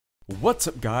What's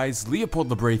up guys,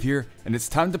 LeopoldTheBrave here, and it's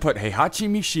time to put Heihachi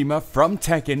Mishima from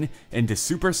Tekken into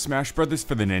Super Smash Bros.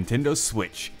 For the Nintendo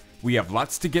Switch. We have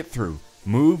lots to get through,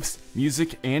 moves,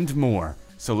 music, and more,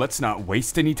 so let's not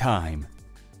waste any time.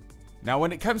 Now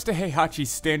when it comes to Heihachi's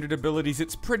standard abilities,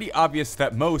 it's pretty obvious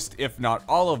that most, if not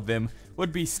all of them,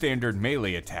 would be standard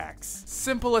melee attacks.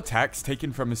 Simple attacks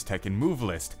taken from his Tekken move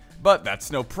list, but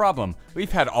that's no problem,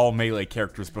 we've had all melee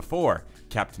characters before.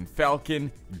 Captain Falcon,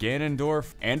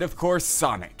 Ganondorf, and of course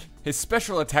Sonic. His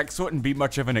special attacks wouldn't be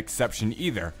much of an exception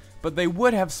either, but they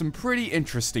would have some pretty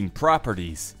interesting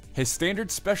properties. His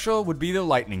standard special would be the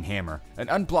Lightning Hammer, an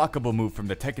unblockable move from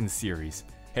the Tekken series.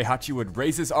 Heihachi would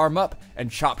raise his arm up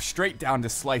and chop straight down to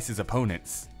slice his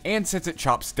opponents. And since it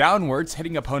chops downwards,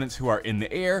 hitting opponents who are in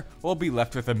the air will be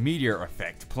left with a meteor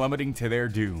effect, plummeting to their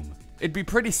doom. It'd be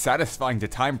pretty satisfying to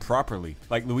time properly,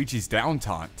 like Luigi's down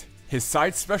taunt. His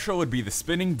side special would be the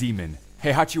Spinning Demon.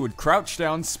 Heihachi would crouch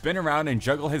down, spin around, and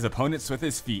juggle his opponents with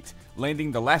his feet.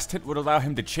 Landing the last hit would allow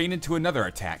him to chain into another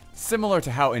attack, similar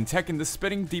to how in Tekken the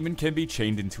Spinning Demon can be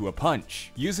chained into a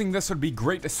punch. Using this would be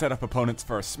great to set up opponents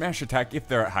for a smash attack if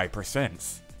they're at high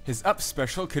percents. His up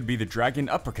special could be the Dragon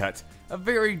Uppercut, a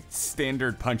very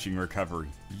standard punching recovery.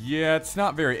 Yeah, it's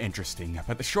not very interesting,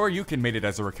 but the Shoryuken made it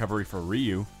as a recovery for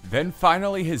Ryu. Then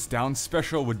finally his down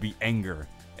special would be Anger.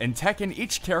 In Tekken,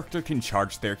 each character can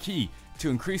charge their ki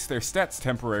to increase their stats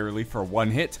temporarily for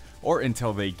one hit or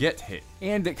until they get hit.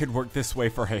 And it could work this way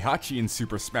for Heihachi in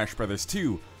Super Smash Bros.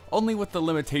 too, only with the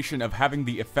limitation of having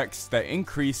the effects that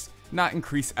increase not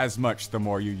increase as much the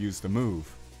more you use the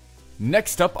move.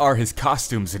 Next up are his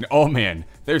costumes, and oh man,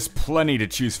 there's plenty to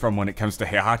choose from when it comes to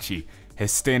Heihachi.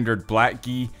 His standard black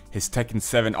gi, his Tekken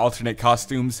 7 alternate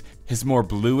costumes, his more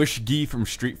bluish gi from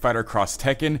Street Fighter Cross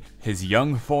Tekken, his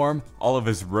young form, all of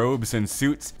his robes and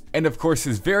suits, and of course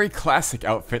his very classic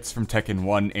outfits from Tekken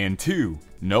 1 and 2.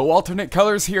 No alternate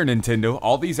colors here, Nintendo,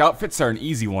 all these outfits are an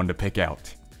easy one to pick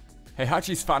out.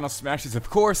 Heihachi's final smash is of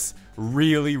course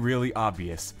really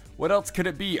obvious. What else could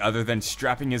it be other than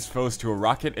strapping his foes to a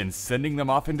rocket and sending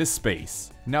them off into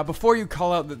space? Now before you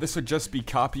call out that this would just be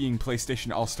copying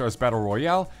PlayStation All-Stars Battle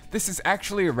Royale, this is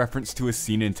actually a reference to a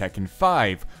scene in Tekken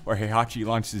 5, where Heihachi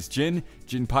launches Jin,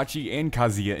 Jinpachi, and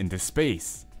Kazuya into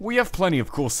space. We have plenty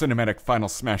of cool cinematic final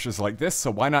smashes like this, so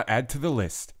why not add to the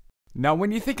list? Now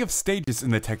when you think of stages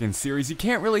in the Tekken series, you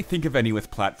can't really think of any with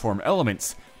platform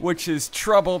elements, which is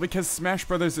trouble because Smash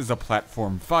Bros. Is a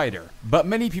platform fighter. But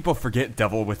many people forget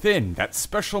Devil Within, that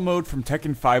special mode from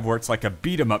Tekken 5 where it's like a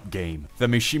beat-em-up game. The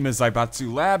Mishima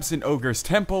Zaibatsu Labs and Ogre's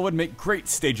Temple would make great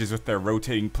stages with their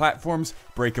rotating platforms,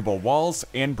 breakable walls,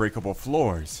 and breakable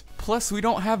floors. Plus, we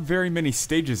don't have very many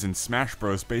stages in Smash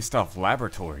Bros. Based off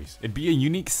laboratories. It'd be a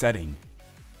unique setting.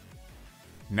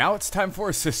 Now it's time for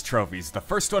assist trophies, the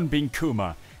first one being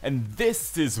Kuma, and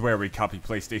this is where we copy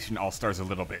PlayStation All-Stars a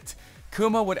little bit.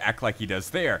 Kuma would act like he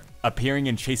does there, appearing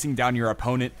and chasing down your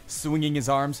opponent, swinging his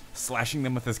arms, slashing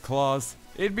them with his claws.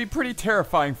 It'd be pretty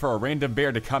terrifying for a random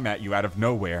bear to come at you out of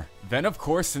nowhere. Then of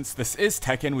course, since this is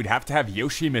Tekken, we'd have to have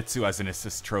Yoshimitsu as an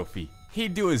assist trophy.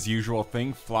 He'd do his usual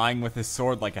thing, flying with his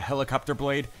sword like a helicopter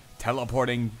blade,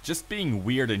 teleporting, just being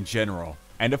weird in general.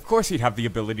 And of course he'd have the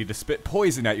ability to spit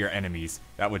poison at your enemies,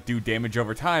 that would do damage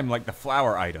over time like the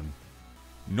flower item.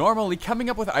 Normally, coming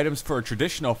up with items for a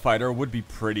traditional fighter would be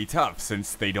pretty tough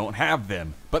since they don't have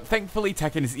them, but thankfully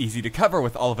Tekken is easy to cover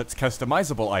with all of its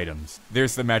customizable items.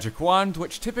 There's the magic wand,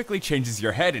 which typically changes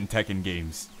your head in Tekken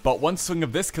games, but one swing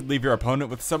of this could leave your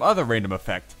opponent with some other random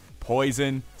effect.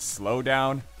 Poison,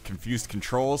 slowdown, confused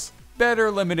controls.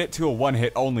 Better limit it to a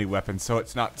one-hit only weapon so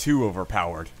it's not too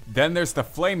overpowered. Then there's the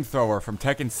flamethrower from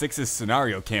Tekken 6's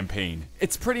Scenario campaign.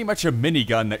 It's pretty much a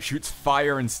minigun that shoots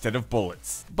fire instead of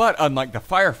bullets. But unlike the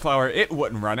fire flower, it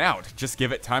wouldn't run out. Just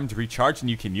give it time to recharge and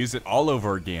you can use it all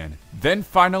over again. Then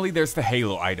finally there's the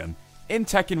Halo item. In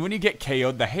Tekken, when you get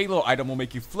KO'd, the Halo item will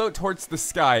make you float towards the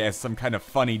sky as some kind of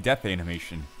funny death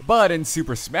animation. But in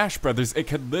Super Smash Bros., it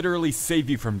could literally save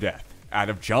you from death. Out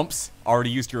of jumps? Already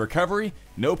used your recovery?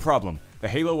 No problem. The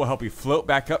Halo will help you float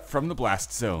back up from the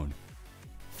blast zone.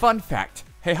 Fun fact,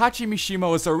 Heihachi Mishima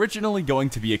was originally going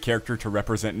to be a character to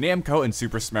represent Namco in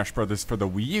Super Smash Bros. For the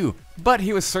Wii U, but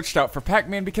he was switched out for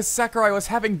Pac-Man because Sakurai was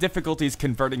having difficulties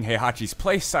converting Heihachi's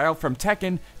playstyle from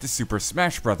Tekken to Super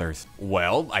Smash Bros.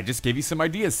 Well, I just gave you some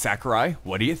ideas, Sakurai.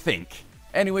 What do you think?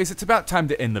 Anyways, it's about time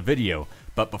to end the video.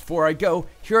 But before I go,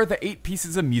 here are the 8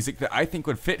 pieces of music that I think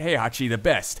would fit Heihachi the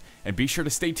best, and be sure to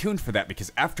stay tuned for that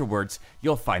because afterwards,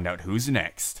 you'll find out who's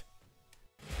next.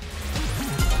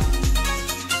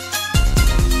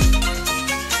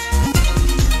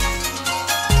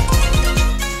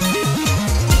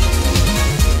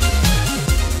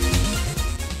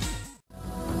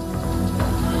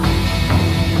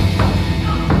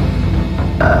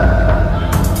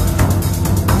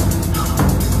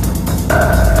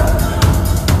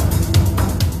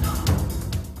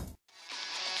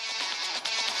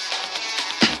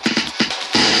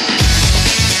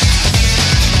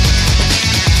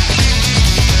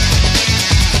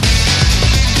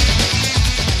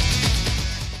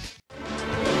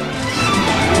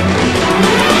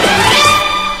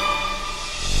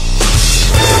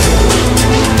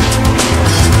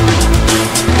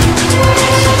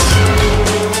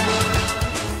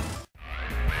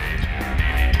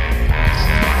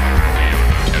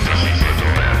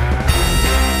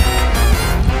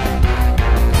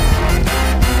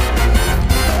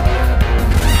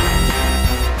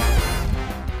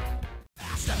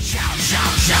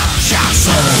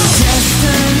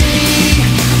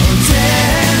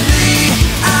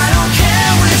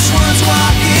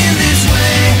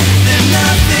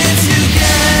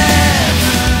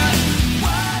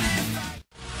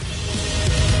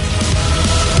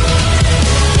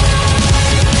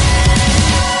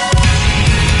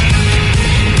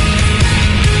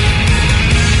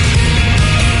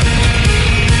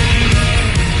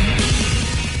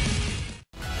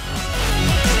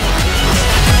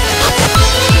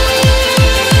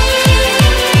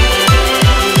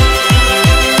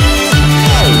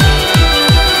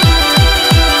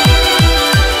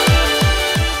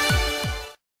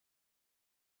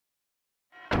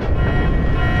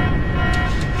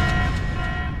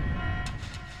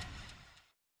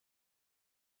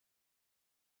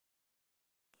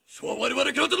 我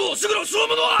々京都のおしぐらをしろ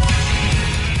者は